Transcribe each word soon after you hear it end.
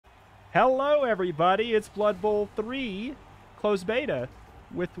Hello, everybody. It's Blood Bowl 3 closed beta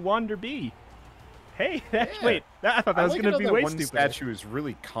with Wander B. Hey, wait, I thought that was going to be way one stupid. Statue is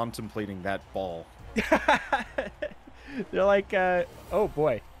really contemplating that ball. They're like, oh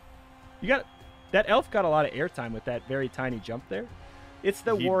boy, that elf got a lot of airtime with that very tiny jump there. It's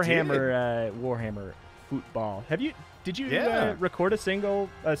the Warhammer football. Did you record a single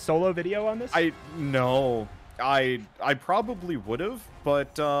solo video on this? No. I probably would have,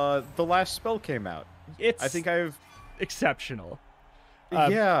 but the last spell came out. I think I've exceptional.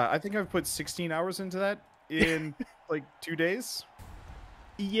 Yeah, I think I've put 16 hours into that in like 2 days.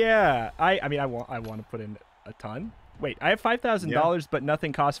 Yeah, I mean I want to put in a ton. Wait, I have $5,000, but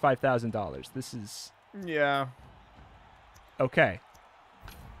nothing costs $5,000. This is okay.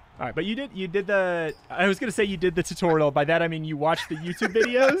 All right, but you did the. I was gonna say you did the tutorial. By that I mean you watched the YouTube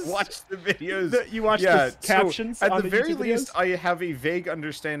videos. Watched the videos. You watched the captions. So at on the very YouTube least, videos? I have a vague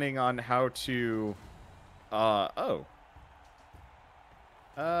understanding on how to. I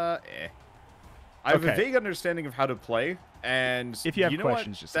have a vague understanding of how to play, and if you have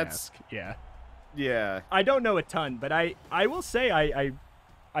questions, just ask. Yeah. I don't know a ton, but I will say I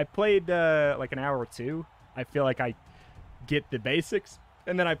played like an hour or two. I feel like I get the basics.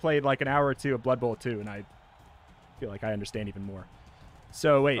 And then I played like an hour or two of Blood Bowl 2, and I feel like I understand even more.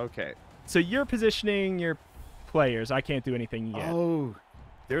 So, wait. Okay. So you're positioning your players. I can't do anything yet. Oh,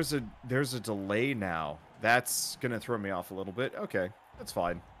 there's a delay now. That's going to throw me off a little bit. Okay, that's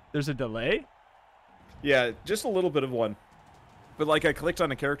fine. There's a delay? Yeah, just a little bit of one. But, like, I clicked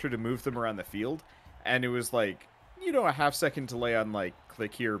on a character to move them around the field, and it was like, a half-second delay on, like,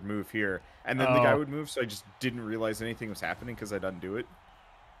 click here, move here. And then the guy would move, so I just didn't realize anything was happening because I didn't do it.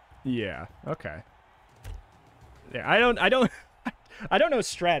 Yeah. Okay. Yeah, I don't know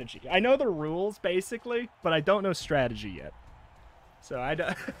strategy. I know the rules basically, but I don't know strategy yet. So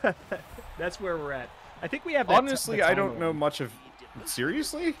that's where we're at. I think we have. Honestly, I don't know much of.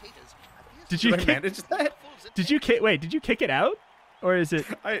 Seriously? Did you manage that? Did you kick it out? Or is it?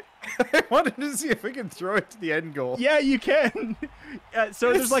 I wanted to see if we can throw it to the end goal. Yeah, you can.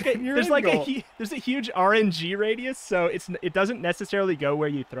 So there's a huge RNG radius, so it doesn't necessarily go where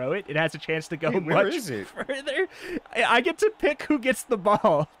you throw it. It has a chance to go much further. I get to pick who gets the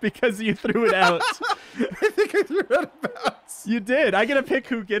ball because you threw it out. I think I threw it out of bounds. You did. I get to pick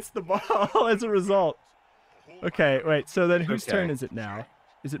who gets the ball as a result. Okay, wait. So then whose turn is it now?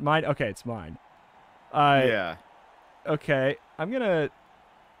 Is it mine? Okay, it's mine. Yeah. Okay, I'm gonna.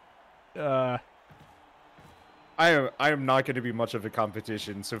 I am not going to be much of a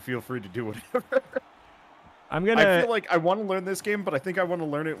competition, so feel free to do whatever. I feel like I want to learn this game, but I think I want to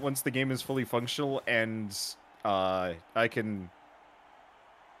learn it once the game is fully functional and I can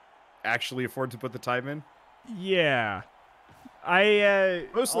actually afford to put the time in. Yeah,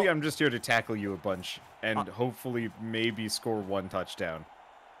 mostly I'm just here to tackle you a bunch and hopefully maybe score one touchdown.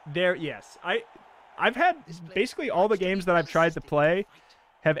 Yes, I've had basically all the games that I've tried to play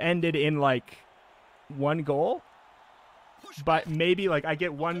have ended in like one goal, but maybe like I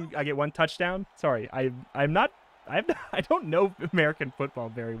get one touchdown. Sorry, I don't know American football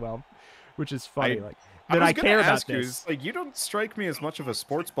very well, which is funny. I care about this. You don't strike me as much of a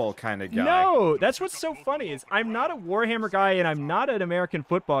sports ball kind of guy. No, that's what's so funny is I'm not a Warhammer guy and I'm not an American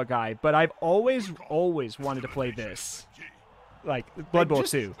football guy, but I've always wanted to play this. Like Blood Bowl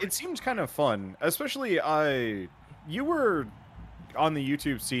 2. It seems kind of fun, especially you were on the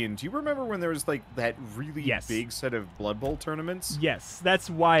YouTube scene. Do you remember when there was like that really big set of Blood Bowl tournaments? Yes, that's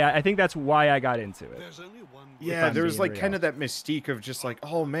why I think that's why I got into it. Yeah, there was like kind of that mystique of just like,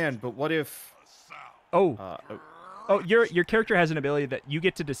 oh man, but what if? Your character has an ability that you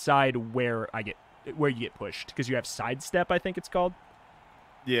get to decide where you get pushed because you have sidestep. I think it's called.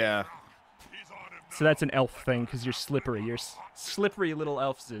 Yeah. So that's an elf thing because you're slippery. You're slippery little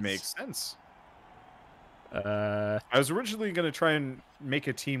elves. Makes sense. I was originally going to try and make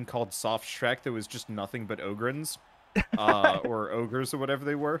a team called Soft Shrek that was just nothing but ogrins. Or ogres or whatever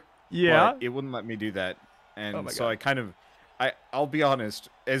they were. Yeah. But it wouldn't let me do that. And so I'll be honest,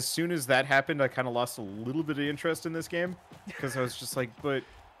 as soon as that happened, I kind of lost a little bit of interest in this game. Because I was just like, but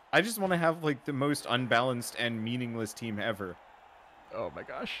I just want to have like the most unbalanced and meaningless team ever. Oh my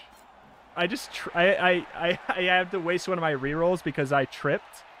gosh. I had to waste one of my rerolls because I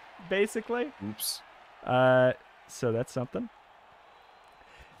tripped, basically. Oops. So that's something.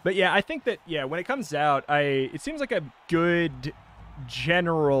 But yeah, I think that when it comes out, it seems like a good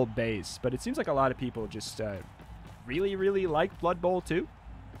general base, but it seems like a lot of people just really, really like Blood Bowl 2.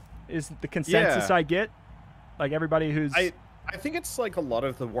 Is the consensus I get? Like everybody who's I think it's like a lot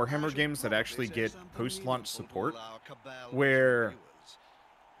of the Warhammer games that actually get post-launch support, where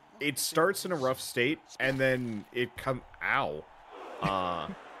it starts in a rough state, and then it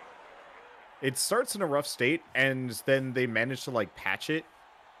it starts in a rough state, and then they manage to like patch it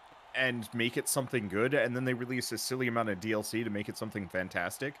and make it something good, and then they release a silly amount of DLC to make it something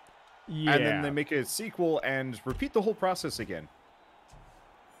fantastic. Yeah. And then they make a sequel and repeat the whole process again.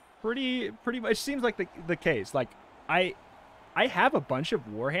 Pretty much seems like the case. Like I have a bunch of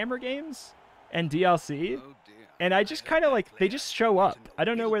Warhammer games and DLC, and I just kind of like they just show up. I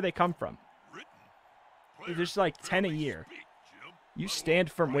don't know where they come from. There's like 10 a year. You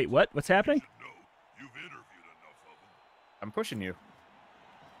stand firm. Wait, what? What's happening? I'm pushing you.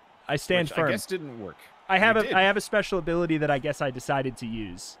 I stand Which firm. I guess didn't work. I have a special ability that I guess I decided to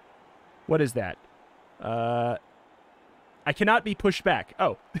use. What is that? I cannot be pushed back.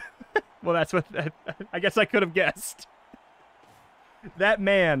 Oh. Well, that's what I guess I could have guessed. That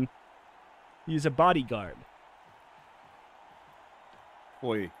man, he's a bodyguard.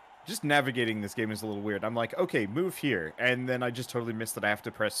 Boy, just navigating this game is a little weird. I'm like, okay, move here, and then I just totally missed that I have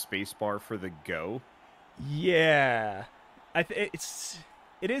to press spacebar for the go. Yeah. It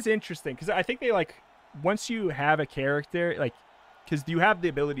is interesting because I think they like once you have a character like because you have the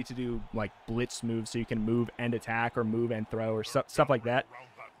ability to do like blitz moves so you can move and attack or move and throw or stuff like that.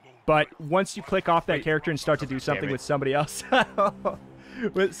 But once you click off that character and start to do something with somebody else,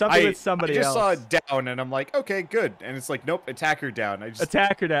 with somebody else, I just saw it down and I'm like, okay, good, and it's like, nope, attacker down.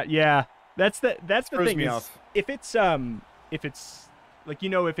 Attacker down. Yeah, that's the thing. Me is, off. if it's like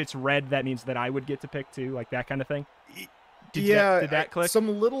if it's red, that means that I would get to pick too, like that kind of thing. Did that click?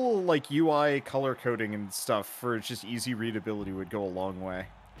 Some little like UI color coding and stuff for just easy readability would go a long way.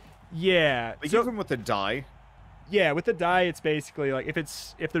 Yeah. Like even with the die. Yeah, with the die, it's basically like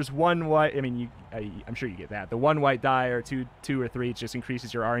if there's one white. I mean, I'm sure you get that. The one white die or two or three, it just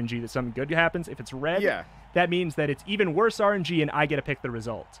increases your RNG that something good happens. If it's red, that means that it's even worse RNG, and I get to pick the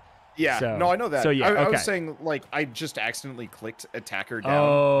result. Yeah, so, no, I know that. So yeah, I was saying like I just accidentally clicked attacker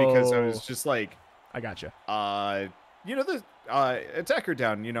down because I was just like, I gotcha. The attacker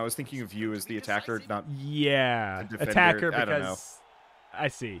down. I was thinking of you as the attacker, not the defender. Attacker because I don't know. I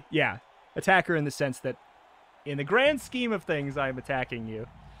see. Yeah, attacker in the sense that. In the grand scheme of things, I'm attacking you.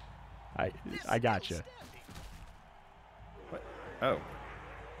 I gotcha. What? Oh.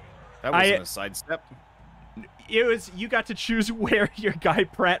 That wasn't a sidestep. It was, you got to choose where your guy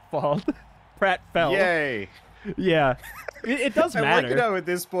Pratt fell. Yay. Yeah. It does matter. I like it how at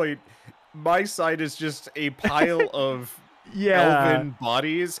this point, my side is just a pile of elven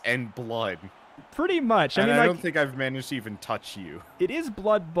bodies and blood. Pretty much. I don't think I've managed to even touch you. It is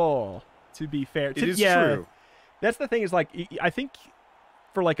Blood Bowl, to be fair. It is true. That's the thing is, like, I think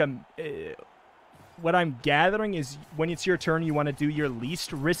for, like, what I'm gathering is when it's your turn, you want to do your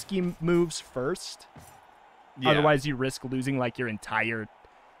least risky moves first. Yeah. Otherwise, you risk losing, like, your entire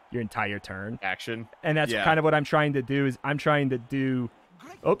turn. Action. And that's kind of what I'm trying to do, is I'm trying to do...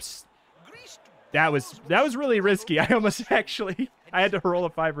 Oops. That was really risky. I almost actually... I had to roll a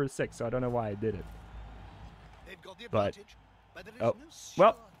 5 or a 6, so I don't know why I did it. But... Oh.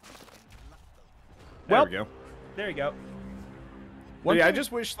 Well... There we go. There you go. I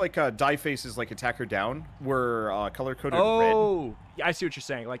just wish like die faces like attacker down were color coded red. Oh, I see what you're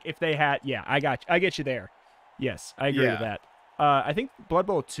saying. Like if they had, I get you there. Yes, I agree with that. I think Blood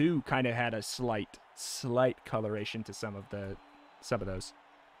Bowl 2 kind of had a slight coloration to some of those.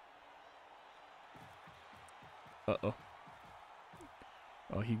 Uh-oh.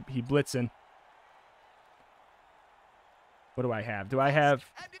 Oh, he blitzing. What do I have? Do I have...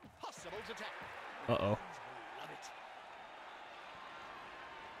 Uh-oh.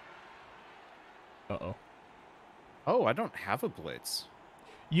 Uh-oh. Oh, I don't have a blitz.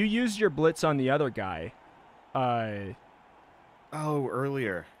 You used your blitz on the other guy. Oh,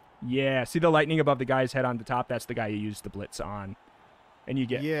 earlier. Yeah, see the lightning above the guy's head on the top? That's the guy you used the blitz on. And you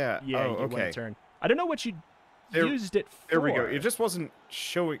get... Yeah, you get okay. one turn. I don't know what you used it for. There we go. It just wasn't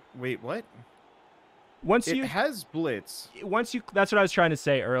showing... Wait, what? It has blitz. That's what I was trying to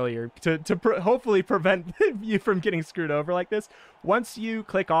say earlier to hopefully prevent you from getting screwed over like this. Once you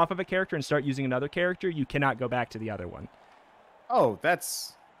click off of a character and start using another character, you cannot go back to the other one. Oh,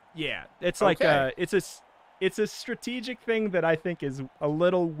 that's... Yeah, it's like it's a strategic thing that I think is a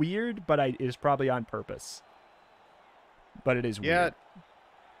little weird, but it is probably on purpose. But it is weird.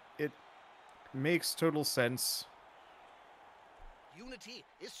 Yeah, it makes total sense.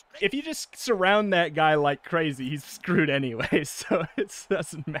 If you just surround that guy like crazy, he's screwed anyway, so it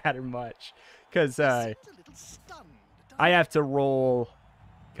doesn't matter much. Because I have to roll...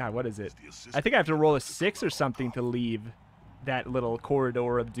 God, what is it? I think I have to roll a 6 or something to leave that little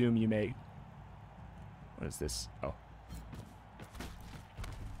corridor of doom you made. What is this? Oh.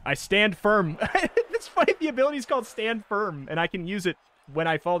 I stand firm. It's funny. The ability is called Stand Firm, and I can use it when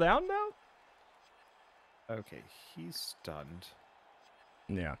I fall down now. Okay, he's stunned.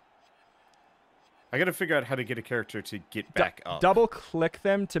 Yeah. I gotta figure out how to get a character to get back up. Double click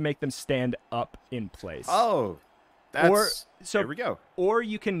them to make them stand up in place. Oh, there we go. Or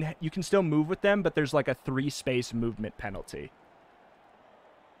you can still move with them, but there's like a 3-space movement penalty.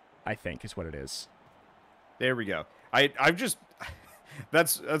 I think is what it is. There we go. I've just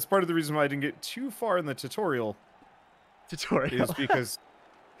that's part of the reason why I didn't get too far in the tutorial. Is because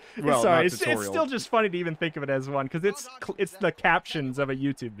well, sorry, not it's tutorial. still just funny to even think of it as one because it's the captions of a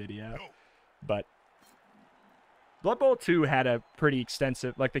YouTube video. But Blood Bowl 2 had a pretty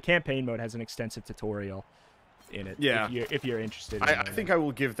extensive, like the campaign mode has an extensive tutorial in it. Yeah. If you're interested. I think I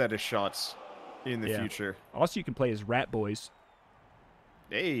will give that a shot in the future. Also, you can play as Rat Boys.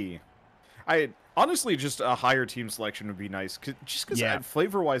 Hey, honestly, just a higher team selection would be nice. Just because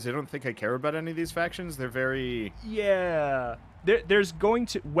flavor-wise, I don't think I care about any of these factions. They're very... Yeah. There's going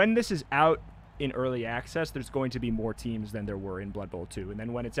to... When this is out in early access, there's going to be more teams than there were in Blood Bowl 2. And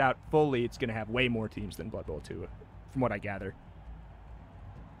then when it's out fully, it's going to have way more teams than Blood Bowl 2, from what I gather.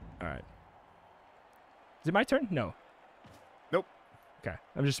 All right. Is it my turn? No. Nope. Okay.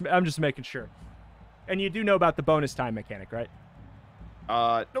 I'm just making sure. And you do know about the bonus time mechanic, right?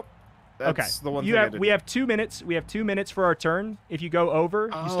 Nope. That's the one we have 2 minutes. We have 2 minutes for our turn. If you go over,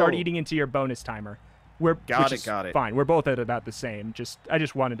 you start eating into your bonus timer. Got it. Fine. We're both at about the same. I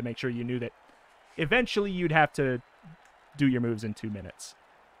just wanted to make sure you knew that eventually you'd have to do your moves in 2 minutes.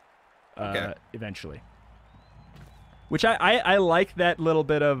 Okay. Eventually. Which I like that little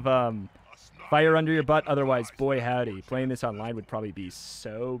bit of fire under your butt. Otherwise, boy howdy, playing this online would probably be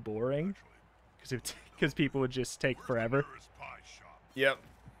so boring because people would just take forever. Yep.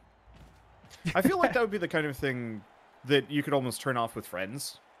 I feel like that would be the kind of thing that you could almost turn off with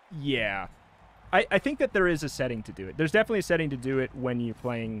friends. Yeah. I think that there is a setting to do it. There's definitely a setting to do it when you're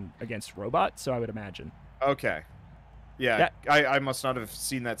playing against robots, so I would imagine. Okay. Yeah, I must not have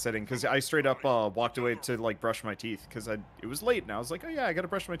seen that setting, because I straight up walked away to, like, brush my teeth, because it was late, and I was like, oh yeah, I gotta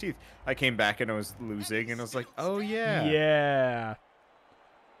brush my teeth. I came back, and I was losing, and I was like, oh yeah. Yeah.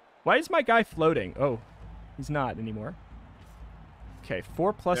 Why is my guy floating? Oh, he's not anymore. Okay,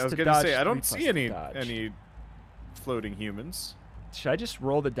 4+ to dodge. I was gonna say, I don't 3+ see to any dodge. floating humans. Should I just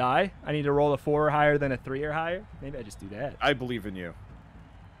roll the die? I need to roll a 4 or higher than a 3 or higher? Maybe I just do that. I believe in you.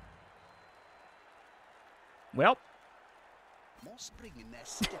 Well.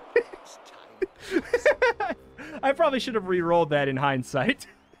 I probably should have re-rolled that in hindsight.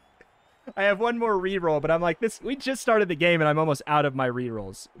 I have one more re-roll, but I'm like, we just started the game and I'm almost out of my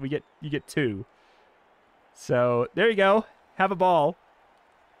re-rolls. You get 2. So there you go. Have a ball.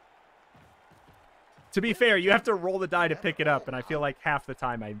 To be fair, you have to roll the die to pick it up, and I feel like half the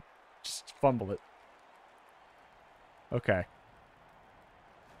time I just fumble it. Okay.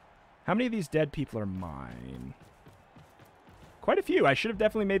 How many of these dead people are mine? Quite a few. I should have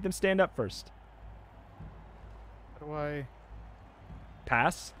definitely made them stand up first. How do I...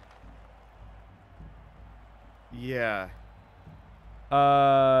 Pass? Yeah.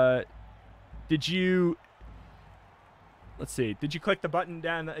 Did you... Let's see. Did you click the button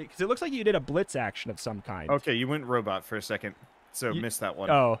down? Because it looks like you did a blitz action of some kind. Okay, you went robot for a second, so missed that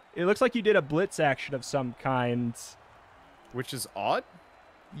one. Oh, it looks like you did a blitz action of some kind. Which is odd?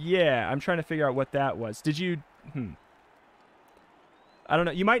 Yeah, I'm trying to figure out what that was. Did you... I don't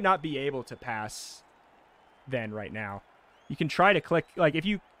know. You might not be able to pass then right now. You can try to click... Like, if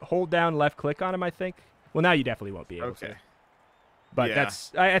you hold down left click on him, I think. Well, now you definitely won't be able to. But yeah.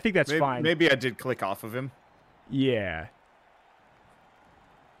 that's... I think that's fine. Maybe I did click off of him. Yeah.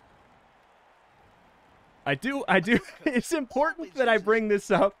 I do. It's important that I bring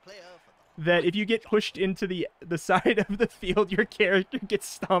this up, that if you get pushed into the side of the field, your character gets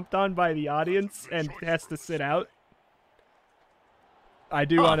stomped on by the audience and has to sit out. I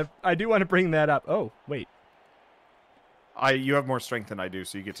do want to bring that up. Oh, wait. You have more strength than I do,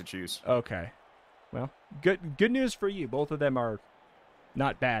 so you get to choose. Okay. Well, good news for you. Both of them are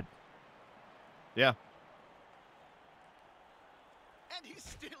not bad. Yeah. And he's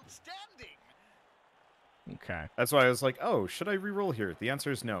still standing. Okay. That's why I was like, oh, should I re-roll here? The answer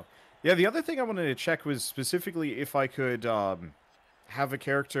is no. Yeah, the other thing I wanted to check was specifically if I could have a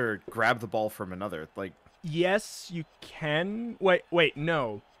character grab the ball from another. Like, yes, you can. Wait,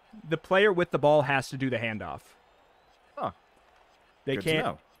 no. The player with the ball has to do the handoff. Huh. They Good can't. to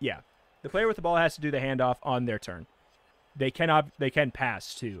know. Yeah. The player with the ball has to do the handoff on their turn. They can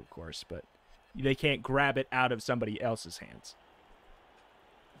pass too, of course, but they can't grab it out of somebody else's hands.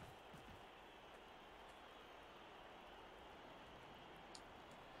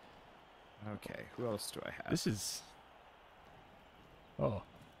 Okay, who else do I have? This is... Oh.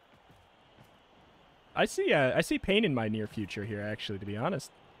 I see pain in my near future here, actually, to be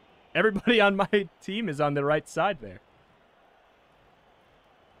honest. Everybody on my team is on the right side there.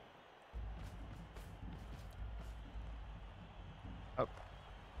 Oh.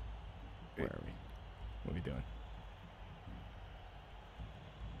 Where are we? What are we doing?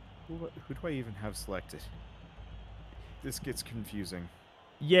 Who do I even have selected? This gets confusing.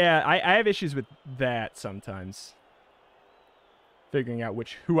 Yeah, I have issues with that sometimes. Figuring out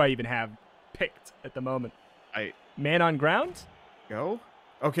who I even have picked at the moment. Man on ground? Go?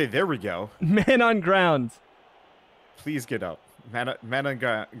 Okay, there we go. Man on ground. Please get up. Man on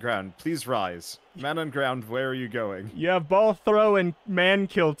ground, please rise. Man on ground, where are you going? You have ball throw and man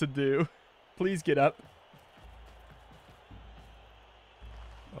kill to do. Please get up.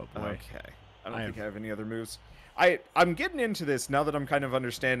 Oh boy. Okay. I don't think I have any other moves. I'm getting into this now that I'm kind of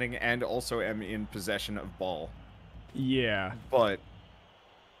understanding and also am in possession of ball. Yeah. But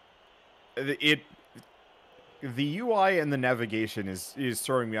the UI and the navigation is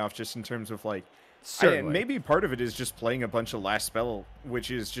throwing me off just in terms of like maybe part of it is just playing a bunch of last spell,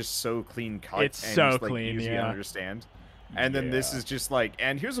 which is just so clean cut. It's and so just, like, clean, easy to understand. And then this is just like,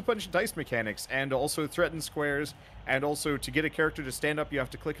 and here's a bunch of dice mechanics, and also threaten squares, and also to get a character to stand up, you have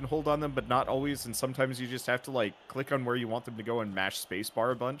to click and hold on them, but not always, and sometimes you just have to like click on where you want them to go and mash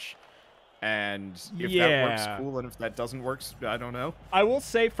spacebar a bunch. And if that works, cool, and if that doesn't work, I don't know. I will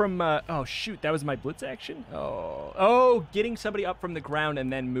say from, oh shoot, that was my blitz action? Oh, getting somebody up from the ground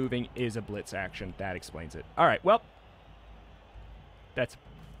and then moving is a blitz action. That explains it. All right, well, that's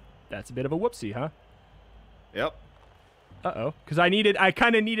a bit of a whoopsie, huh? Yep. Uh-oh, because I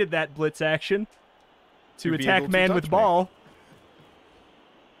kind of needed that blitz action to attack man with ball.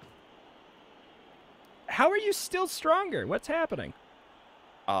 How are you still stronger? What's happening?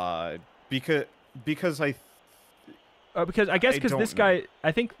 Because I guess this guy,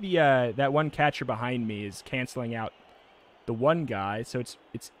 I think the that one catcher behind me is canceling out the one guy, so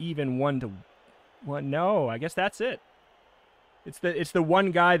it's even 1-1. No, I guess that's it. It's the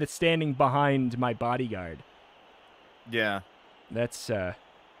one guy that's standing behind my bodyguard. Yeah. That's a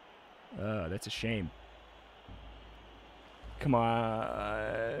shame. Come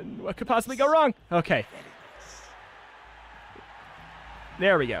on. What could possibly go wrong? Okay.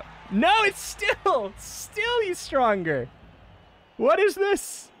 There we go. No, it's still he's stronger. What is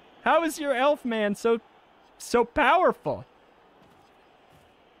this? How is your elf man so powerful?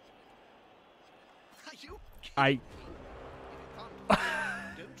 I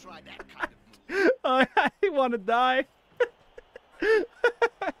Don't try that kind of move. I want to die.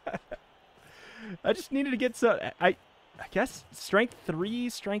 I just needed to get some. I guess strength 3.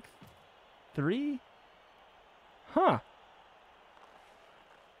 Huh.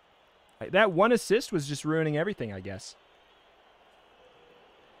 That one assist was just ruining everything, I guess.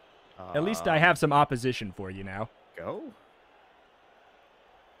 At least I have some opposition for you now. Go.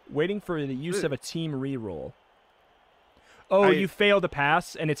 Waiting for the use of a team reroll. Oh, you failed a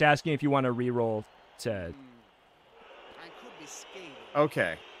pass, and it's asking if you want to reroll to...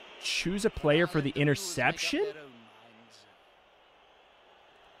 Okay. Choose a player for the interception?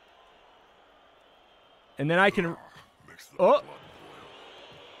 And then I can... Oh!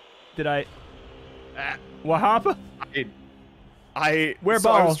 Did I... What happened? Where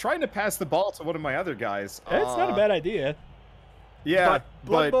ball? I was trying to pass the ball to one of my other guys. That's not a bad idea. Yeah, but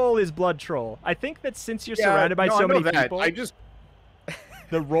Blood Bowl is Blood Troll. I think that since you're surrounded by so many people... I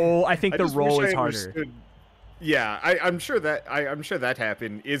think the roll is harder. Yeah, I'm sure that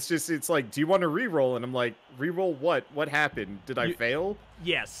happened. It's like, do you want to re-roll? And I'm like, re-roll what? What happened? Did I fail?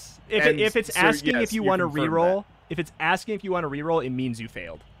 Yes. If it's asking if you want to re-roll, it means you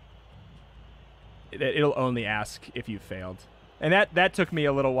failed. It'll only ask if you failed. And that took me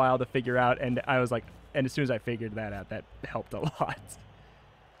a little while to figure out, and I was like, and as soon as I figured that out, that helped a lot.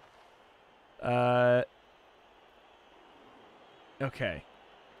 Okay.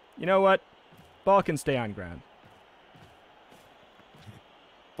 You know what? Ball can stay on ground.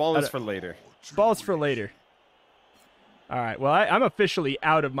 Ball is for later. Ball's for later. All right. Well, I'm officially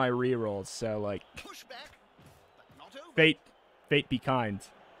out of my rerolls, so like, fate be kind.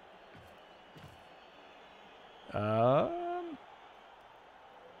 Can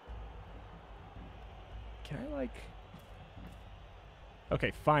I like?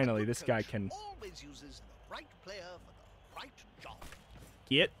 Okay, finally, this guy can. Always uses the right player for the right job.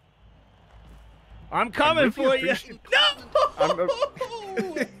 Get. I'm coming for you. No!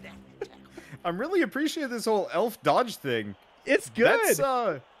 I'm really appreciating this whole elf dodge thing. It's good.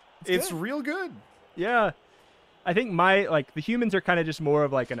 It's real good. Yeah. I think the humans are kind of just more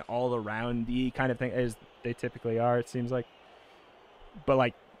of like an all-around-y kind of thing, as they typically are, it seems like. But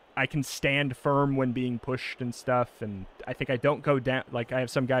like, I can stand firm when being pushed and stuff, and I think I don't go down. Like, I have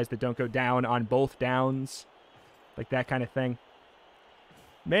some guys that don't go down on both downs, like that kind of thing.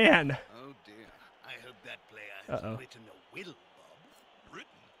 Man. Oh dear. I hope that player has written a will, Bob.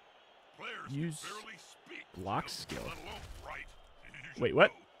 Written? Players Use can barely speak. block skill. Let alone write. You Wait, should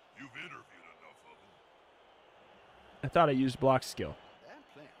what? know. You've interviewed enough of them. I thought I used block skill. That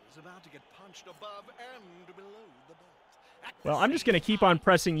player is about to get punched above and below the belt. Well, I'm just going to keep on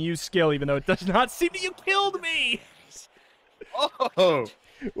pressing use skill, even though it does not seem to. You killed me! Oh!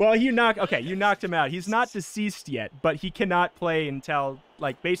 Well, you knocked him out. He's not deceased yet, but he cannot play until,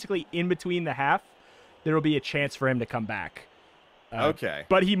 like, basically in between the half, there will be a chance for him to come back. Okay.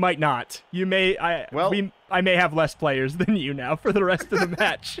 But he might not. I may have less players than you now for the rest of the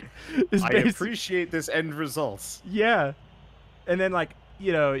match. I appreciate this end result. Yeah. And then, like,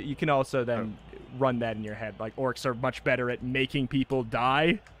 you can also then run that in your head. Like, orcs are much better at making people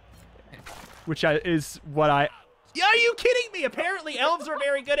die, which is what I... Are you kidding me? Apparently, elves are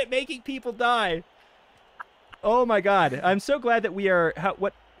very good at making people die. Oh, my God. I'm so glad that we are...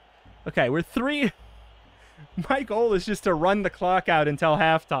 Okay, we're 3... My goal is just to run the clock out until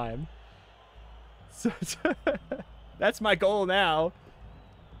halftime. So that's my goal now.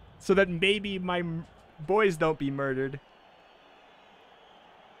 So that maybe my boys don't be murdered.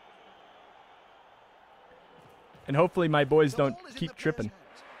 And hopefully my boys don't keep tripping.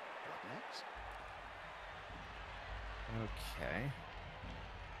 Okay.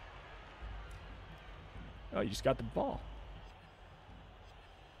 Oh, you just got the ball.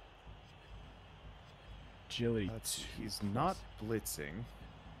 Agility. He's not blitzing.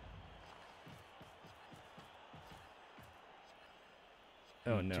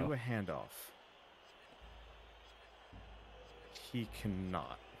 Oh, no. Do a handoff. He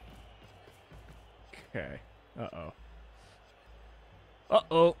cannot. Okay. Uh-oh.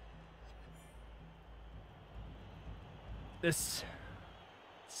 Uh-oh. This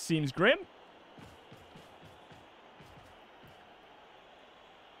seems grim.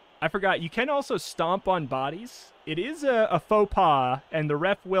 I forgot, you can also stomp on bodies. It is a faux pas, and the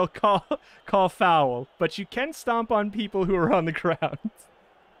ref will call foul, but you can stomp on people who are on the ground.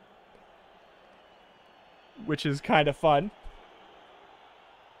 Which is kind of fun.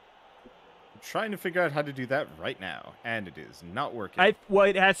 I'm trying to figure out how to do that right now, and it is not working. Well,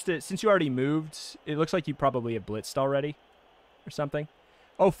 it has to, since you already moved, it looks like you probably have blitzed already, or something.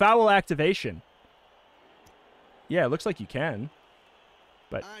 Oh, foul activation. Yeah, it looks like you can.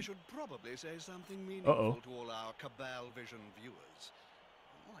 But I should probably say something meaningful to all our Cabal Vision viewers.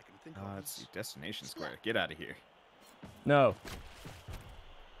 All I can think of let's see. Destination Square. Get out of here. No.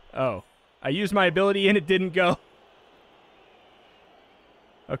 Oh. I used my ability and it didn't go.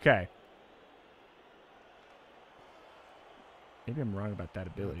 Okay. Maybe I'm wrong about that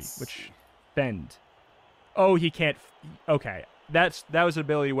ability. Which bend. Oh, he can't. Okay. That was an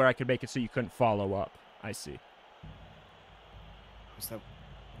ability where I could make it so you couldn't follow up. I see. Was that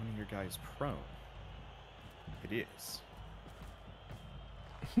one of your guys prone? It is.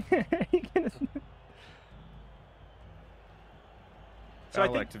 So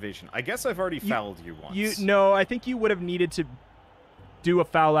foul activation. I guess I've already fouled you once. No, I think you would have needed to do a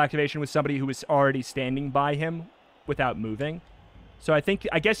foul activation with somebody who was already standing by him without moving. So I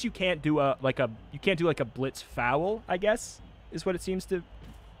guess you can't do a blitz foul, I guess, is what it seems to.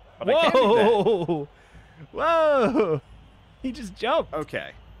 But whoa! Whoa! He just jumped.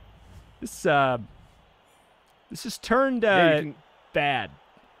 Okay. This has turned bad.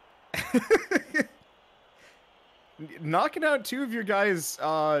 Knocking out 2 of your guys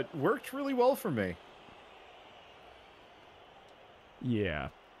worked really well for me. Yeah.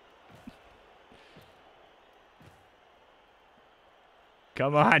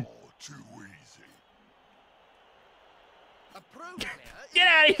 Come on. Oh, too easy. a pro player. Get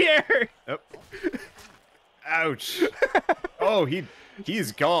out of here! Oh. Ouch. Oh,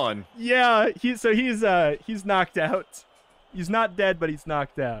 he's gone. Yeah, he's knocked out. He's not dead, but he's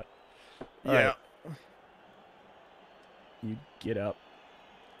knocked out. All yeah. right. You get up.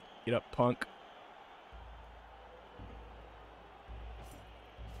 Get up, punk.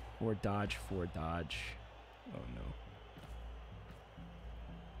 Forward dodge. Oh, no.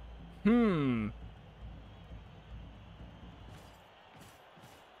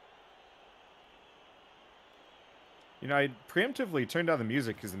 You know, I preemptively turned down the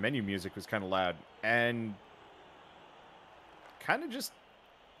music because the menu music was kind of loud, and kind of just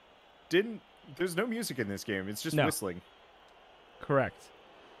didn't... There's no music in this game. It's just whistling. Correct.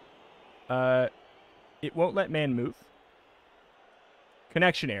 It won't let man move.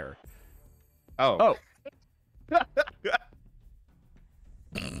 Connection error. Oh. Oh.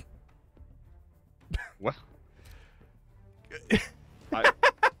 What?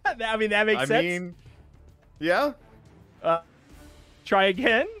 I mean, that makes sense. I mean, yeah. Try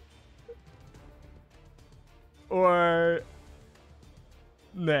again? Or...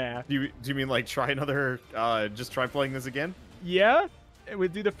 Nah. Do you mean like try another, just try playing this again? Yeah? We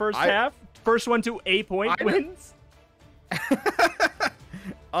do the first half. First one to a point wins.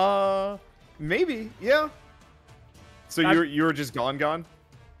 Maybe, yeah. So you're just gone?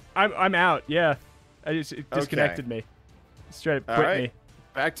 I'm out, yeah. It disconnected me. Straight up quit me.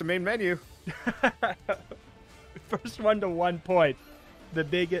 Back to main menu. First one to 1 point. The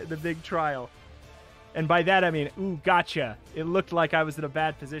big trial. And by that I mean, ooh, gotcha. It looked like I was in a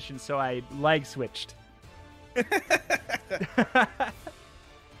bad position, so I leg switched.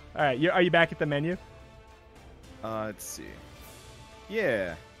 All right, are you back at the menu? Let's see.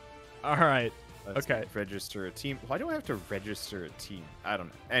 Yeah. All right. Let's okay. Register a team. Why do I have to register a team? I don't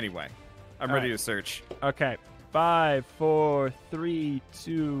know. Anyway, I'm ready to search. Okay. 5, 4, 3,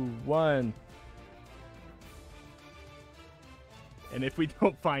 2, 1. And if we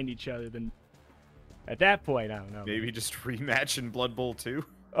don't find each other, then at that point, I don't know. Maybe just rematch in Blood Bowl 2?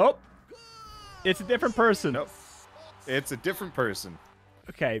 Oh! It's a different person. Nope. It's a different person.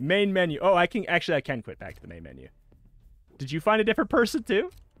 Okay, main menu. Oh, I can quit back to the main menu. Did you find a different person too?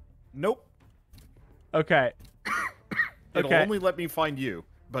 Nope. Okay. It'll only let me find you,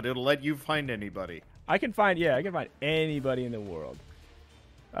 but it'll let you find anybody. I can find anybody in the world.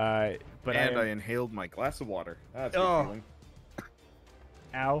 But I inhaled my glass of water. That's good feeling.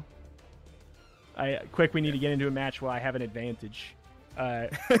 Ow. We need to get into a match while I have an advantage.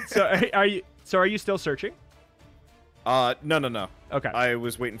 So are you still searching? No. Okay. I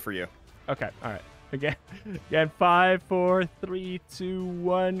was waiting for you. Okay, all right. Again, 5, 4, 3, 2,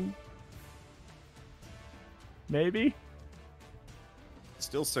 1. Maybe?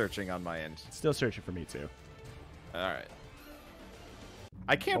 Still searching on my end. Still searching for me too. Alright.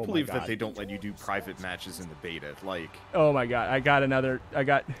 I can't believe that they don't let you do private matches in the beta. Like, oh my god, I got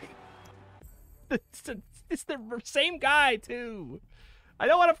it's the same guy too. I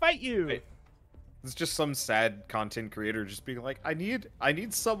don't want to fight you. It's just some sad content creator just being like, I need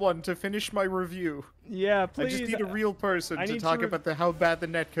someone to finish my review. Yeah, please. I just need a real person to talk about how bad the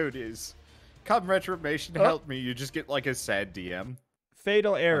netcode is. Come Retromation, help me. You just get like a sad DM.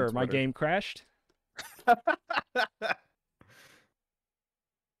 Fatal error. My game crashed.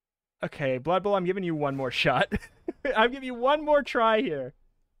 Okay, Blood Bowl, I'm giving you one more shot. I'm giving you one more try here.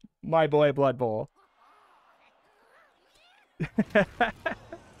 My boy, Blood Bowl.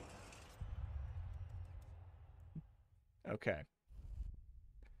 Okay.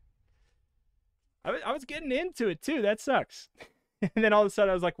 I was getting into it too. That sucks. And then all of a sudden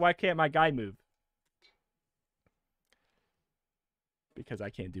I was like, why can't my guy move? Because I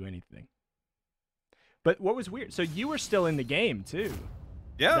can't do anything. But what was weird? So you were still in the game too.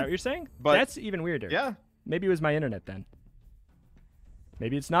 Yeah. Is that what you're saying? But that's even weirder. Yeah. Maybe it was my internet then.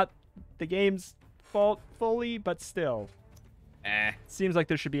 Maybe it's not the game's fault fully, but still. Seems like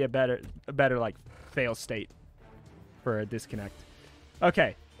there should be a better like fail state for a disconnect.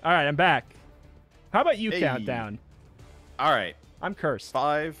 Okay. All right, I'm back. How about you count down? All right. I'm cursed.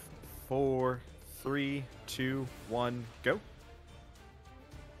 5, 4, 3, 2, 1, go.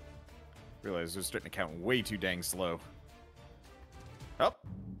 Realize they're starting to count way too dang slow. Up.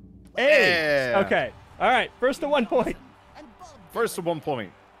 Hey. Yeah. Okay. All right. First to 1 point. First to 1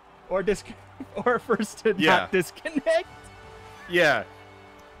 point. Or first to not disconnect. Yeah.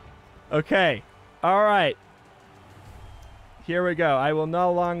 Okay. All right. Here we go. I will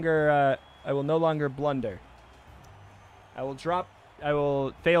no longer blunder. I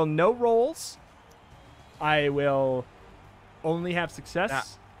will fail no rolls. I will only have success. Now,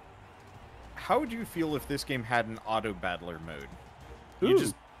 how would you feel if this game had an auto battler mode? Ooh. You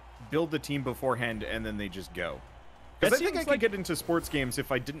just build the team beforehand and then they just go. Because I think I could get into sports games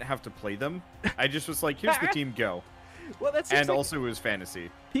if I didn't have to play them. I just was like, here's the team, go. Well, that's and also it was fantasy.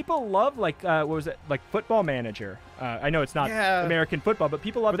 People love what was it, like Football Manager? I know it's not American football, but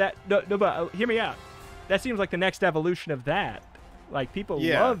people love that. No, but hear me out. That seems like the next evolution of that. Like people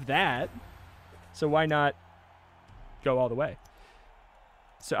love that, so why not go all the way?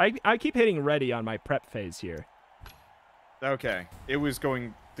 So I keep hitting ready on my prep phase here. Okay, it was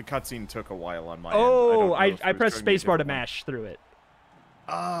going. The cutscene took a while on my end. I pressed spacebar to mash through it.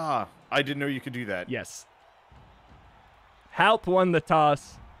 Ah, I didn't know you could do that. Yes. Halp won the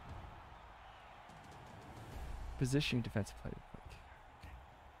toss. Positioning defensive play.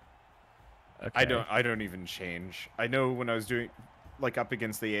 Okay. I don't even change. I know when I was doing, like, up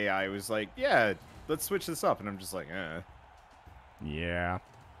against the AI, it was like, yeah, let's switch this up. And I'm just like, Yeah.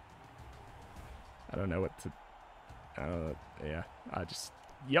 I don't know what to... yeah.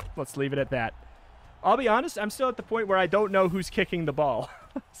 Yep, let's leave it at that. I'll be honest, I'm still at the point where I don't know who's kicking the ball.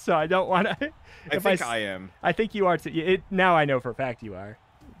 So I don't want to... I think I am. I think you are too. Now I know for a fact you are.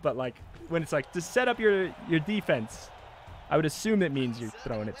 But, like, when it's like, to set up your defense, I would assume it means you're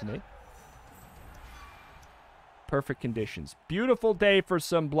throwing it to me. Perfect conditions. Beautiful day for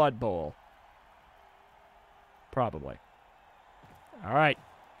some Blood Bowl. Probably. All right.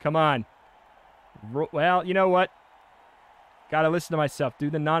 Come on. Well, you know what? Gotta listen to myself. Do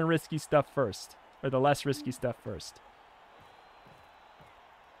the non-risky stuff first. Or the less risky stuff first.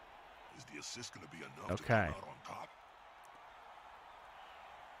 Is the assist gonna be enough to Okay. come out on top?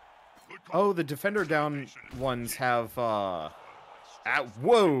 Oh, the defender down ones have,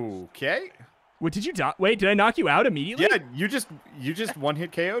 whoa, okay. What, did you wait, did I knock you out immediately? Yeah, you just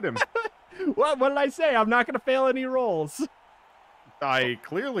one-hit KO'd him. What did I say? I'm not gonna fail any rolls. I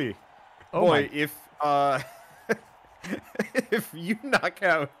clearly... Oh Boy, my. if you knock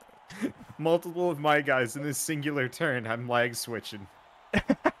out multiple of my guys in this singular turn, I'm lag switching.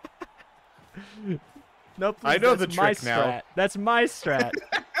 Nope. I know that's the my trick now. strat. That's my strat.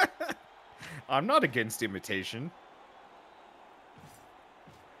 I'm not against imitation.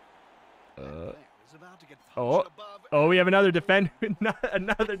 Oh, we have another defender.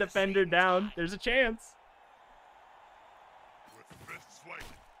 Another defender down. There's a chance. With the best swipe,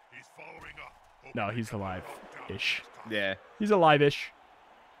 he's following up. No, he's alive-ish. Yeah. He's alive-ish.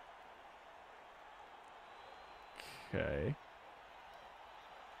 Okay.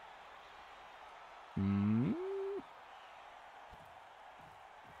 Hmm.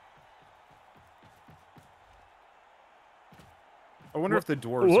 I wonder if the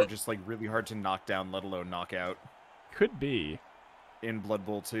dwarves are just like really hard to knock down, let alone knock out Could be. in Blood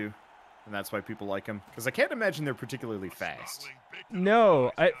Bowl 2. And that's why people like them. Because I can't imagine they're particularly fast.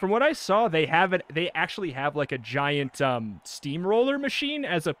 No, from what I saw, they have it. They actually have like a giant steamroller machine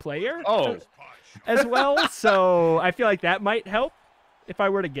as a player. Oh. As well. So I feel like that might help if I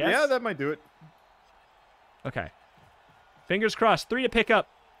were to guess. Yeah, that might do it. Okay. Fingers crossed. 3 to pick up.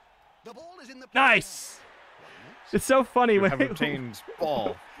 The ball is in the Nice. It's so funny You when have obtained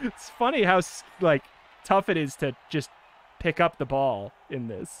ball. It's funny how like tough it is to just pick up the ball in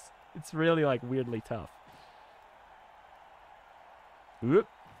this. It's really like weirdly tough. Whoop.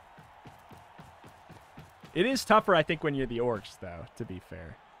 It is tougher, I think, when you're the orcs, though. To be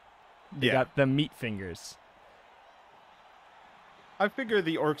fair, you got the meat fingers. I figure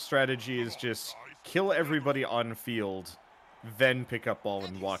the orc strategy is just kill everybody on field, then pick up ball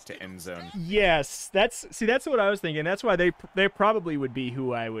and walk to end zone. Yes, that's what I was thinking. That's why they probably would be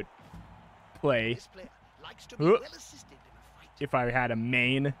who I would play if I had a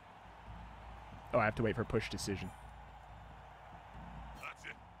main. Oh, I have to wait for push decision.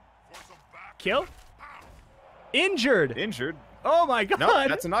 Kill? Injured. Injured? Oh my god. No,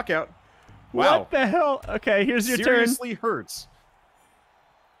 that's a knockout. Wow. What the hell? Okay, here's your Seriously hurts.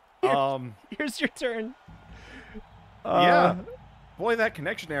 Here's your turn. Yeah. Boy, that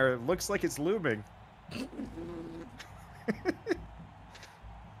connection error looks like it's looming.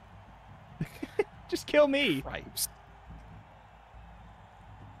 Just kill me. Right.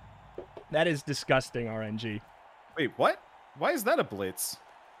 That is disgusting, RNG. Wait, what? Why is that a blitz?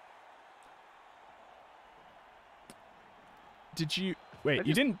 Did you... Wait, I you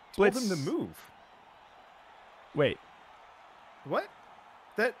just didn't told blitz... him to move. Wait. What?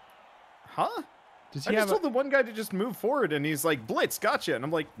 That... Huh? Does I he just have told the one guy to just move forward, and he's like, blitz, gotcha. And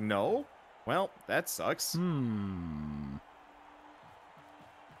I'm like, no. Well, that sucks.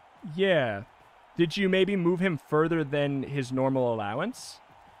 Yeah. Did you maybe move him further than his normal allowance?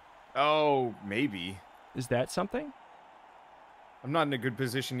 Oh, maybe. Is that something? I'm not in a good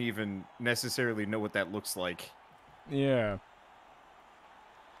position to even necessarily know what that looks like. Yeah.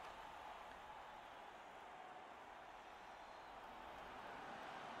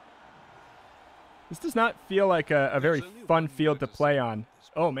 This does not feel like a very fun field to play on.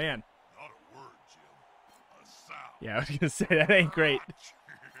 Oh, man. Not a word, Jim. A sound. Yeah, I was going to say, that ain't great.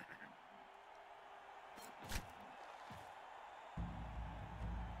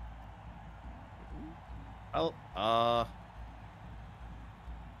 Well,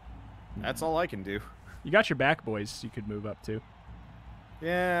 that's all I can do. You got your back, boys, you could move up to.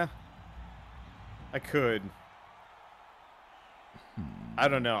 Yeah. I could. I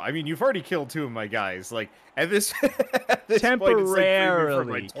don't know. I mean, you've already killed 2 of my guys. Like, at this, at this Temporarily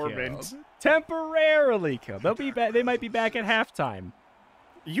point, it's like free me from my torment. killed. Temporarily killed. They'll be back. They might be back at halftime.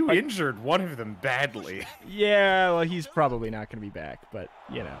 You injured one of them badly. Yeah, well, he's probably not going to be back, but,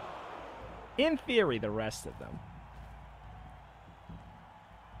 you know. In theory, the rest of them.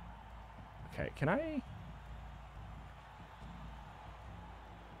 Okay, can I...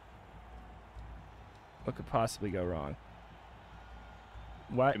 What could possibly go wrong?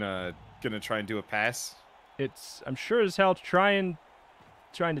 What? Gonna try and do a pass? I'm sure as hell trying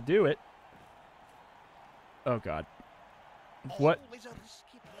to do it. Oh, God. What?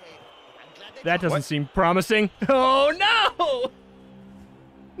 That doesn't seem promising. Oh, no!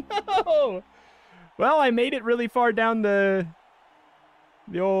 No! Well, I made it really far down the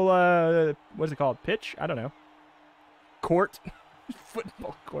old, what's it called? Pitch? I don't know. Court.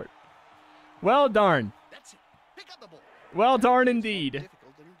 Football court. Well, darn. Well, darn indeed.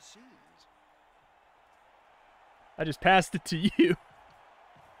 I just passed it to you.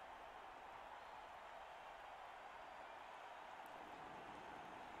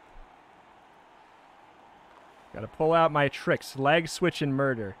 Gotta pull out my tricks. Leg, switch, and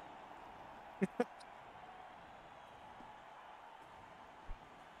murder.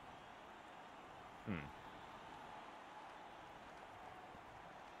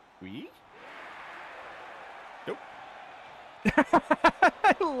 We? Nope.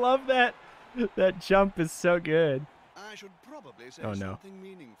 I love that. That jump is so good. I should probably say Oh, no. something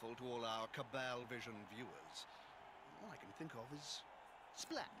meaningful to all our Cabal Vision viewers. All I can think of is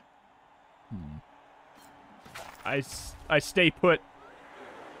splat. I stay put.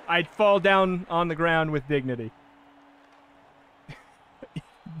 I'd fall down on the ground with dignity. Count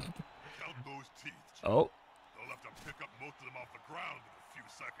those teeth. Oh. They'll have to pick up most of them off the ground in a few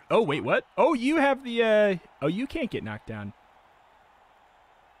seconds. Oh, wait, what? Oh, you have the, oh, you can't get knocked down.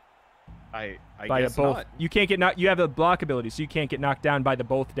 I By guess a both. not. You can't get knocked. You have a block ability, so you can't get knocked down by the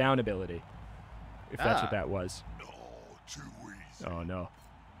both down ability. If that's what that was. No, too easy. Oh, no.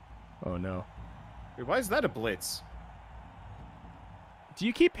 Oh, no. Wait, why is that a blitz? Do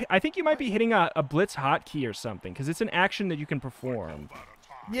you keep... I think you might be hitting a blitz hotkey or something, because it's an action that you can perform.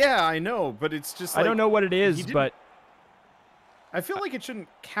 Yeah, I know, but it's just like... I don't know what it is, but... I feel like it shouldn't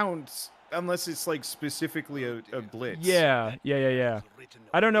count unless it's, like, specifically a blitz. Yeah.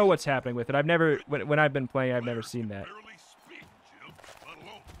 I don't know what's happening with it. I've never... When I've been playing, I've never seen that. Barely speak, Jim, let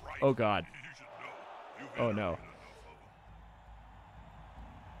alone write. Oh, God. You should know. You've Oh, interviewed no. enough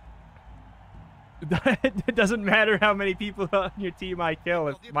of them. It doesn't matter how many people on your team I kill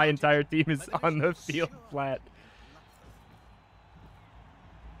if my entire team is on the field flat.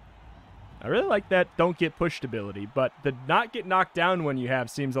 I really like that don't get pushed ability, but the not get knocked down one you have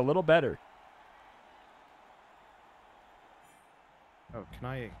seems a little better. Oh, can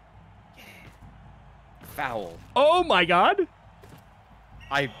I... Yeah. Foul. Oh my god!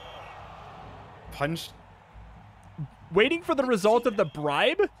 I... punched... Waiting for the result of the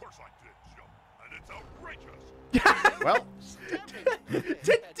bribe? Of course I did, Jim. And it's outrageous. Well,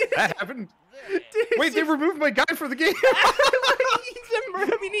 that happened. Wait, they removed my guy from the game.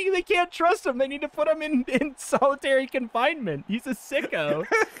 I mean, they can't trust him. They need to put him in solitary confinement. He's a sicko.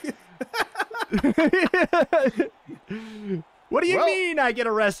 What do you mean I get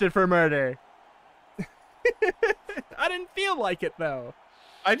arrested for murder? I didn't feel like it, though.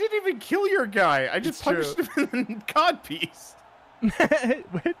 I didn't even kill your guy. I just punched him in the codpiece.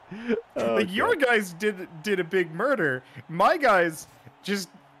 Oh, like, your guys did a big murder. My guys just,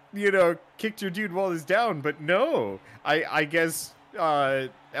 kicked your dude while he's down. But no, I guess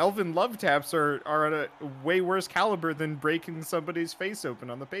Elven love taps are at a way worse caliber than breaking somebody's face open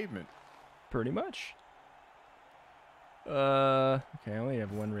on the pavement. Pretty much. Okay, I only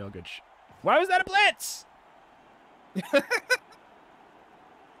have one real good Why was that a blitz?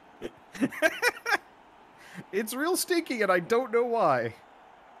 It's real stinky, and I don't know why.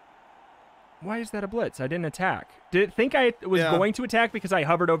 Why is that a blitz? I didn't attack. Did it think I was going to attack because I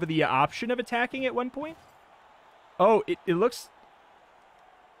hovered over the option of attacking at one point? Oh, it looks...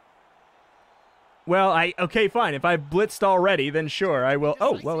 Well, okay, fine. If I've blitzed already, then sure, I will...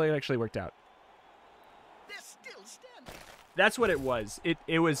 Oh, well, it actually worked out. That's what it was.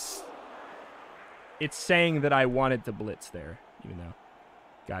 It was... It's saying that I wanted to blitz there, even though...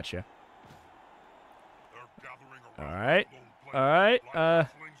 Gotcha. Alright.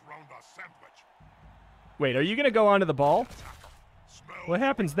 Wait, are you going to go onto the ball? What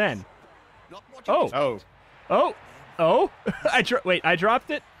happens then? Oh. Wait, I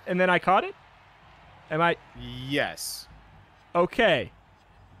dropped it, and then I caught it? Am I... Yes. Okay.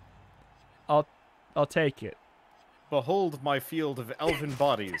 I'll take it. Behold my field of elven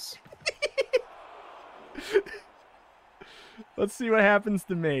bodies. Let's see what happens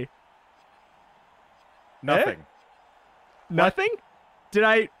to me. Nothing. Nothing? Did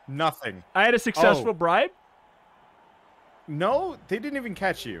I? Nothing. I had a successful Oh. bribe? No, they didn't even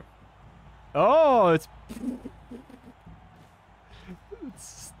catch you. Oh,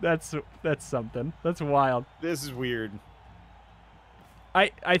 that's something. That's wild. This is weird. I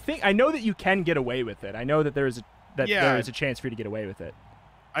think I know that you can get away with it. I know that there is Yeah. a chance for you to get away with it.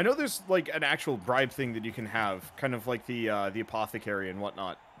 I know there's like an actual bribe thing that you can have, kind of like the apothecary and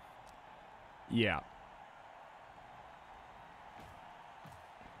whatnot. Yeah.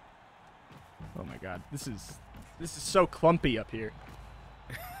 Oh my god, this is so clumpy up here.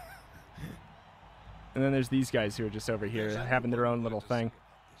 And then there's these guys who are just over here having their own little thing.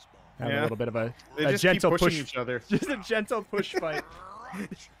 Having a little bit of a just gentle keep pushing push. each other. Just a gentle push fight.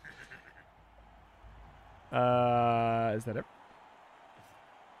 Is that it?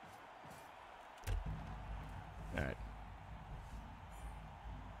 All right.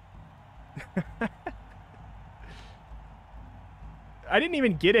 I didn't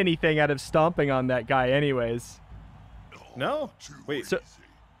even get anything out of stomping on that guy anyways. No? Wait. So,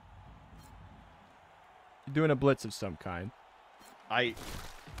 you're doing a blitz of some kind. I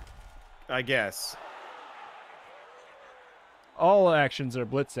guess. All actions are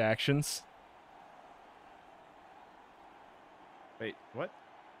blitz actions. Wait, what?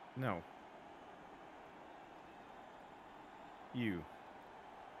 No. You.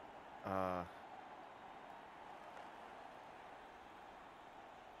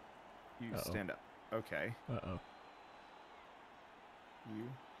 You stand up. Okay. Uh-oh. You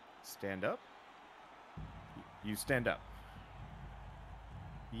stand up. You stand up.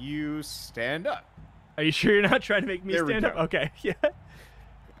 You stand up. Are you sure you're not trying to make me There we stand up? go. Okay, yeah.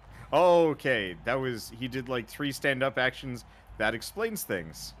 Okay, that was... He did like 3 stand-up actions. That explains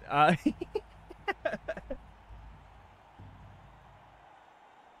things. I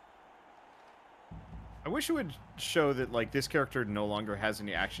wish it would show that like this character no longer has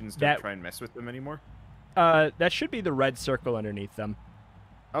any actions. Don't try and mess with them anymore. That should be the red circle underneath them.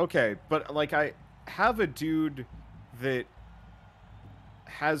 Okay, but like I have a dude that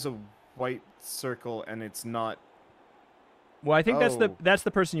has a white circle and it's not. Well, I think that's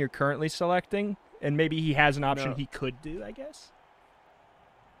the person you're currently selecting, and maybe he has an option he could do, I guess.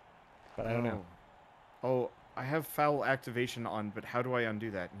 But I don't know. Oh, I have foul activation on, but how do I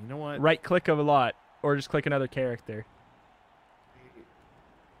undo that? You know what? Right click a lot, or just click another character.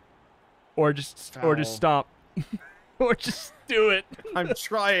 Or just stomp. Or just do it. I'm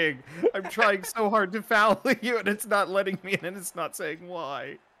trying. I'm trying so hard to foul you, and it's not letting me in, and it's not saying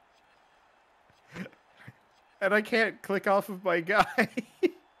why. And I can't click off of my guy.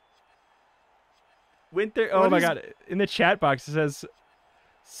 Winter. Oh my god! In the chat box it says,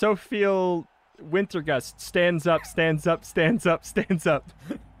 "Sophiel Wintergust stands up, stands up, stands up, stands up."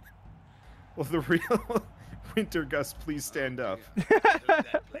 Well, the real Wintergust, please stand up.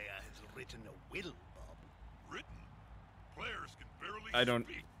 That player has written a will, Bob. Written? Players can barely I don't-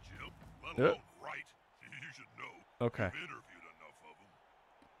 speak, Jim. Let alone write. You should know. Okay. You've interviewed enough of them.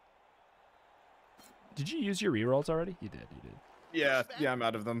 Did you use your rerolls already? You did. You did. Yeah, I'm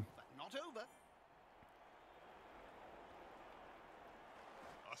out of them. But not over.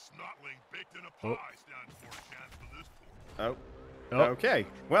 A snotling baked in a pie stands more chance for this tour. Oh. Okay.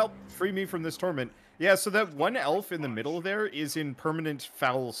 Well, free me from this torment. Yeah, so that one elf in the middle there is in permanent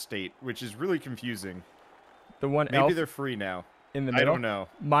foul state, which is really confusing. The one Maybe elf they're free now. in the middle. I don't know.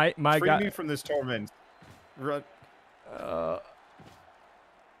 My Free guy. me from this torment. Run.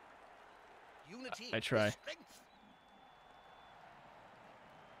 Unity I try. is strength.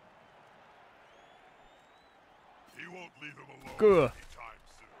 He won't leave him alone Good. anytime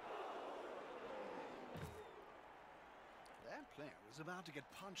soon. That player is about to get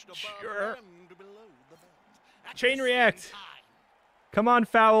punched above Sure. and below the belt. At Chain the same react. time. Come on,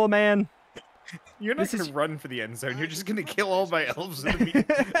 foul man. You're not This going is- to run for the end zone. You're just going to kill all my elves in,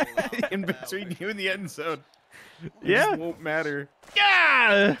 in between you and the end zone. It Yeah. just won't matter.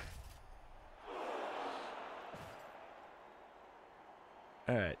 Yeah.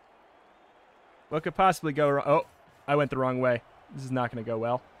 All right. What could possibly go wrong? Oh, I went the wrong way. This is not going to go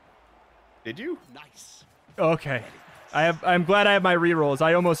well. Did you? Nice. Okay. I'm glad I have my rerolls.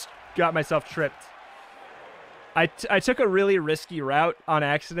 I almost got myself tripped. I took a really risky route on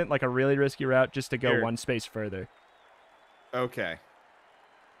accident, like a really risky route, just to go Here. one space further. Okay.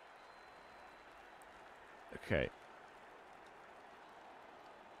 Okay.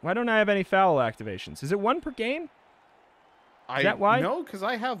 Why don't I have any foul activations? Is it one per game? Is that why? No, because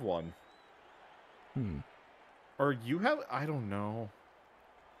I have one. Hmm. Or you have? I don't know.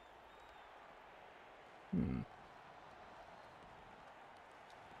 Hmm.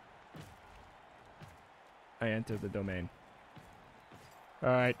 I entered the domain. All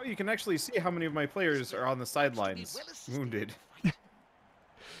right. Oh, you can actually see how many of my players are on the sidelines, wounded.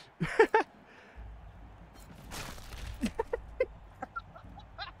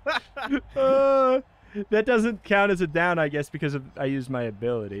 That doesn't count as a down, I guess, because I used my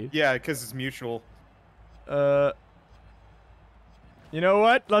ability. Yeah, because it's mutual. You know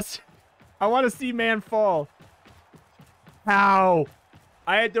what? I want to see man fall. How?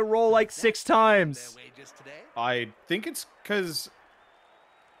 I had to roll like 6 times. I think it's because...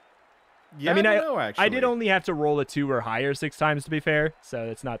 Yeah, I mean, I don't know, actually. I did only have to roll a 2 or higher 6 times, to be fair, so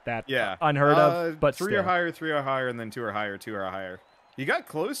it's not that unheard of, but 3 or higher, 3 or higher, and then 2 or higher, 2 or higher. You got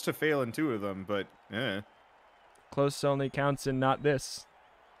close to failing 2 of them, but Close only counts in not this.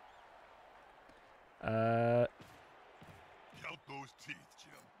 Count those teeth,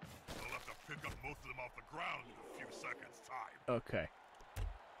 Jim. I'll have to pick up most of them off the ground in a few seconds' time. Okay.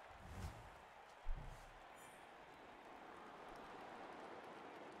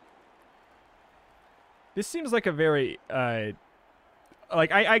 This seems like a very,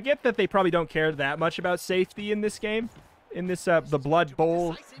 like, I get that they probably don't care that much about safety in this game, in this, the Blood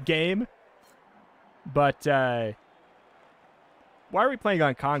Bowl game, but, why are we playing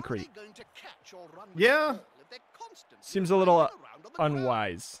on concrete? yeah. Seems a little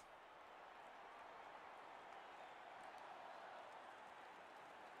unwise.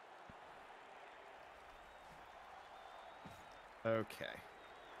 Okay.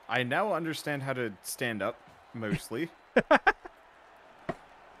 I now understand how to stand up, mostly.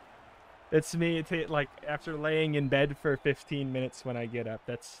 It's me, like, after laying in bed for 15 minutes when I get up.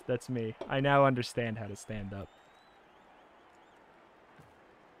 That's me. I now understand how to stand up.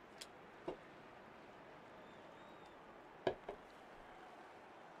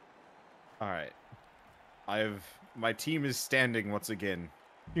 Alright. My team is standing once again.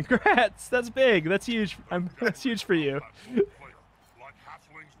 Congrats! That's big. That's huge. That's huge for you.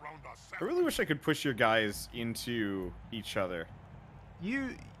 I really wish I could push your guys into each other.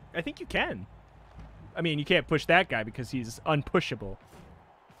 I think you can. I mean, you can't push that guy because he's unpushable.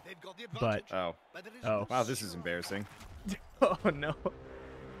 But oh, wow, this is embarrassing. Oh no!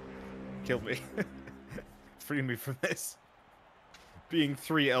 Kill me. Free me from this. Being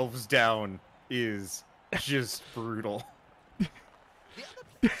 3 elves down is just brutal.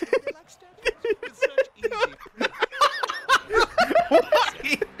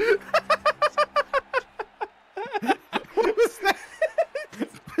 Why? What was that?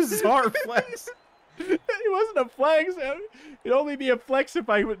 Bizarre flex. It wasn't a flex. It'd only be a flex if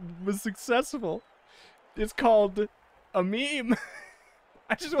I was successful. It's called a meme.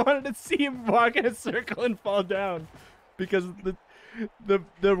 I just wanted to see him walk in a circle and fall down, because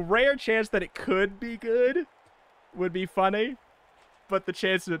the rare chance that it could be good would be funny, but the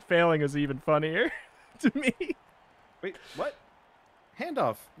chance of it failing is even funnier to me. Wait, what?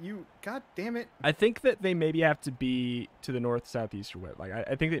 Handoff, you, god damn it. I think that they maybe have to be to the north, southeast, or what. Like,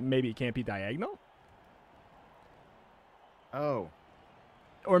 I think that maybe it can't be diagonal. Oh.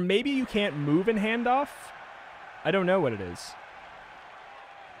 Or maybe you can't move in handoff. I don't know what it is.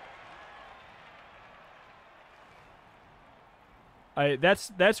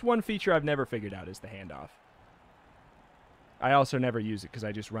 That's one feature I've never figured out, is the handoff. I also never use it because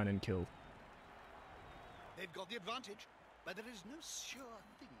I just run and kill. They've got the advantage, but there is no sure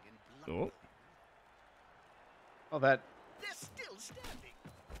thing in blood. Oh, that They're still standing.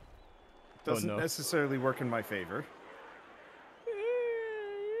 doesn't necessarily work in my favor.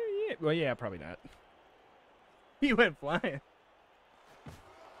 Yeah, well, yeah, probably not. He went flying.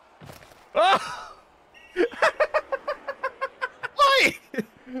 Oh! Why?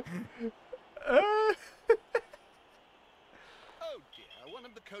 Oh dear, one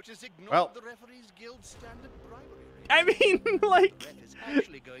of the coaches ignored the referees guild standard bribery. I mean, like... Is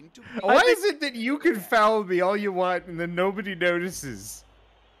actually going to Why is it that you can foul me all you want and then nobody notices?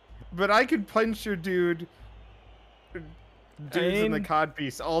 But I can punch your dudes in the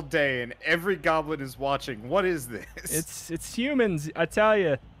codpiece all day and every goblin is watching. What is this? It's humans, I tell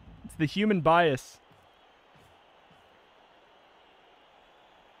you. It's the human bias.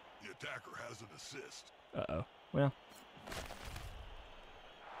 The attacker has an assist. Uh-oh. Well.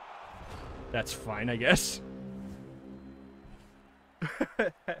 That's fine, I guess.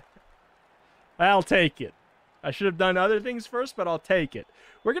 I'll take it. I should have done other things first, but I'll take it.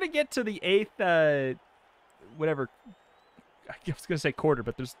 We're going to get to the 8th, whatever. I was going to say quarter,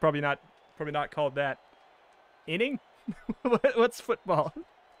 but there's probably not called that. Inning? What's football?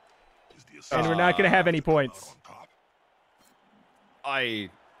 And we're not going to have any points.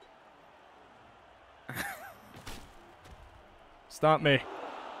 Stomp me.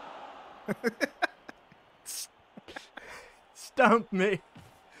 Stomp me.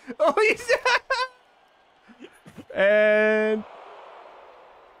 Oh, he's... And...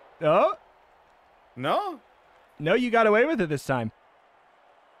 Oh? No? No, you got away with it this time.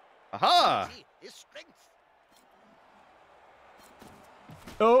 Aha!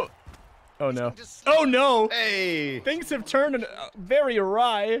 Oh. Oh, no. Oh, no! Hey! Things have turned very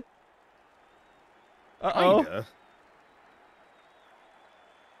awry. Uh-oh.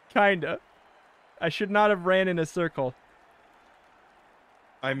 Kinda. I should not have ran in a circle.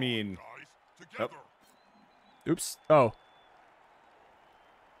 I mean... Guys, together. Oops. Oh.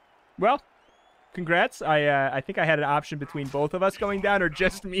 Well, congrats. I think I had an option between both of us going down or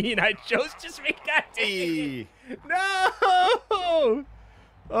just me, and I chose just me. God dang it. No!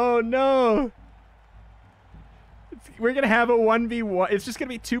 Oh, no. We're going to have a 1v1. It's just going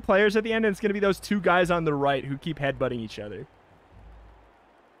to be 2 players at the end, and it's going to be those 2 guys on the right who keep headbutting each other.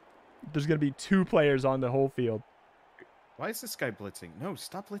 There's going to be 2 players on the whole field. Why is this guy blitzing? No,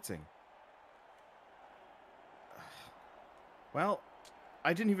 stop blitzing. Well,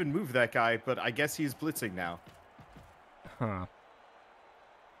 I didn't even move that guy, but I guess he's blitzing now. Huh.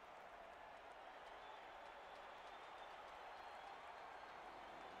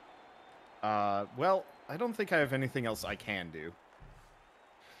 Well, I don't think I have anything else I can do.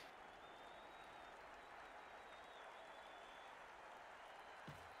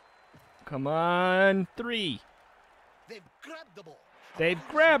 Come on, 3. They've grabbed the ball. They've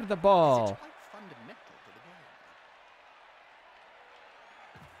grabbed the ball. It's quite fundamental to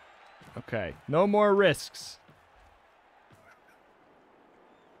the game. Okay, no more risks.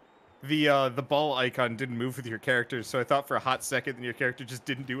 The ball icon didn't move with your character, so I thought for a hot second that your character just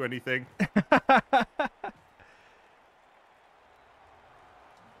didn't do anything.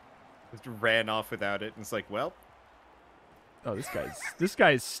 Just ran off without it, and it's like, well. Oh, this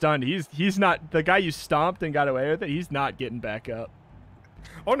guy's stunned. He's not the guy you stomped and got away with it. He's not getting back up.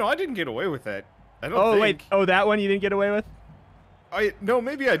 Oh no, I didn't get away with that. I don't Oh think. wait, oh that one you didn't get away with? No,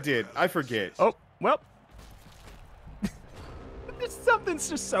 maybe I did. I forget. Oh, well. There's something's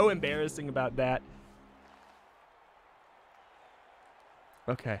just so embarrassing about that.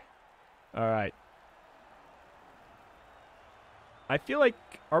 Okay. All right. I feel like,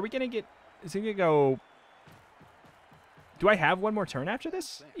 are we going to get, is it going to go, do I have one more turn after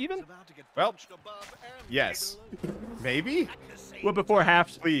this, even? Well, yes. Maybe? Well, before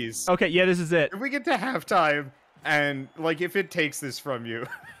half. Please. Okay, yeah, this is it. If we get to halftime, and, like, if it takes this from you,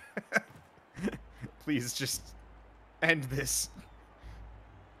 please just end this.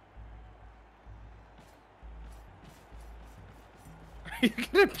 Are you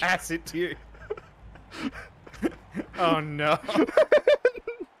gonna pass it to you? Oh, no.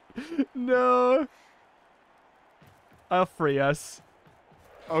 No. I'll free us.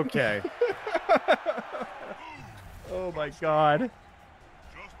 Okay. Oh my god.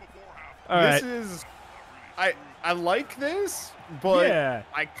 All this right. is... I like this, but Yeah.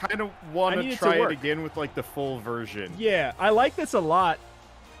 I kind of want I need to it to try it work. again with, like, the full version. Yeah, I like this a lot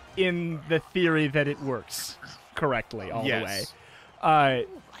in the theory that it works correctly all the way. I'd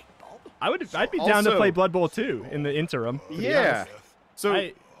be down to Also- play Blood Bowl 2 in the interim. to be Yeah. honest. So,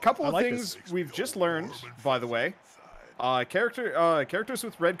 I couple of like things this. we've just learned, by the way. Characters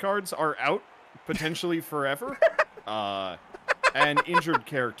with red cards are out potentially forever. And injured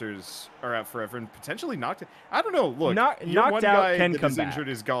characters are out forever and potentially knocked. I don't know. Look, Knocked your one out guy can that come is back. injured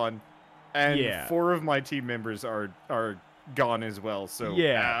is gone, and Yeah. 4 of my team members are gone as well. So,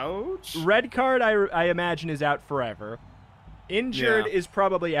 Yeah. ouch. Red card, I imagine, is out forever. Injured Yeah. is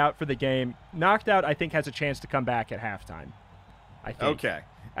probably out for the game. Knocked out, I think, has a chance to come back at halftime. I think. Okay.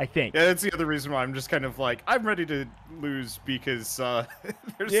 I think. Yeah, that's the other reason why I'm just kind of like, I'm ready to lose because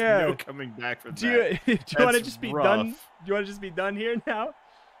there's Yeah. no coming back from Do that. you want to That's just be rough. done? Do you want to just be done here now?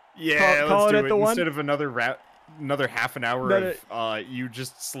 Yeah, call let's it do at the one? Instead of another half an hour Another- of you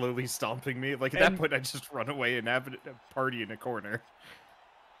just slowly stomping me. Like, at that And- point, I just run away and have a party in a corner.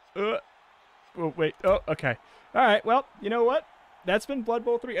 Oh, wait. Oh, okay. All right. Well, you know what? That's been Blood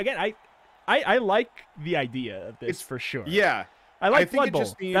Bowl 3. Again, I like the idea of this for sure. Yeah. I like think Blood it Bowl.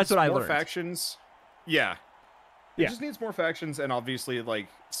 just needs That's what I more learned. factions. Yeah. It Yeah. just needs more factions and obviously, like,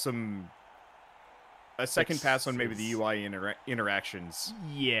 a second pass on maybe the UI interactions.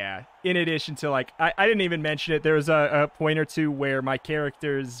 Yeah. In addition to, like, I didn't even mention it. There was a point or two where my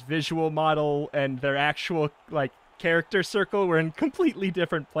character's visual model and their actual, like, character circle were in completely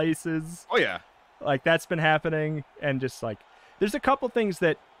different places. Oh, yeah. Like, that's been happening. And just, like, there's a couple things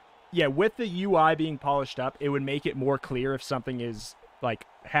that, yeah, with the UI being polished up, it would make it more clear if something is, like,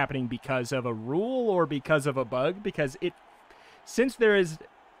 happening because of a rule or because of a bug. Because since it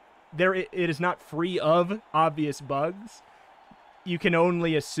is not free of obvious bugs, you can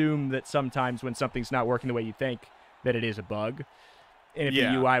only assume that sometimes when something's not working the way you think, that it is a bug. And if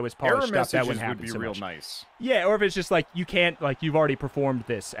the UI was polished up, that wouldn't happen would be so real much. nice. Yeah, or if it's just like you can't, like you've already performed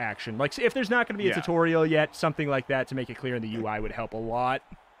this action. Like if there's not going to be a tutorial yet, something like that to make it clear in the UI would help a lot.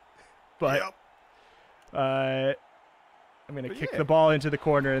 But I'm going to kick the ball into the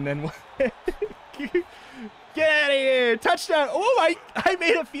corner and then get out of here. Touchdown. Oh, I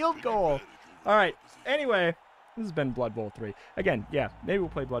made a field goal. All right. Anyway, this has been Blood Bowl 3. Again, yeah, maybe we'll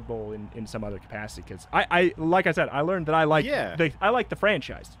play Blood Bowl in some other capacity because I like I said, I learned that I like the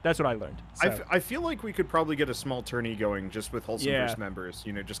franchise. That's what I learned. So. I feel like we could probably get a small tourney going just with Wholesome versus members.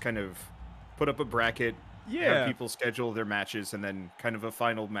 You know, just kind of put up a bracket, have people schedule their matches, and then kind of a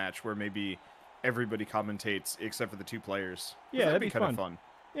final match where maybe everybody commentates except for the 2 players. Yeah, that'd be kind of fun.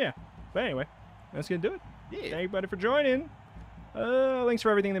 Yeah, but anyway, that's gonna do it. Yeah. Thank everybody for joining. Links for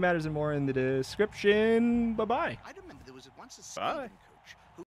everything that matters and more in the description. Bye-bye. I remember there was once a Bye.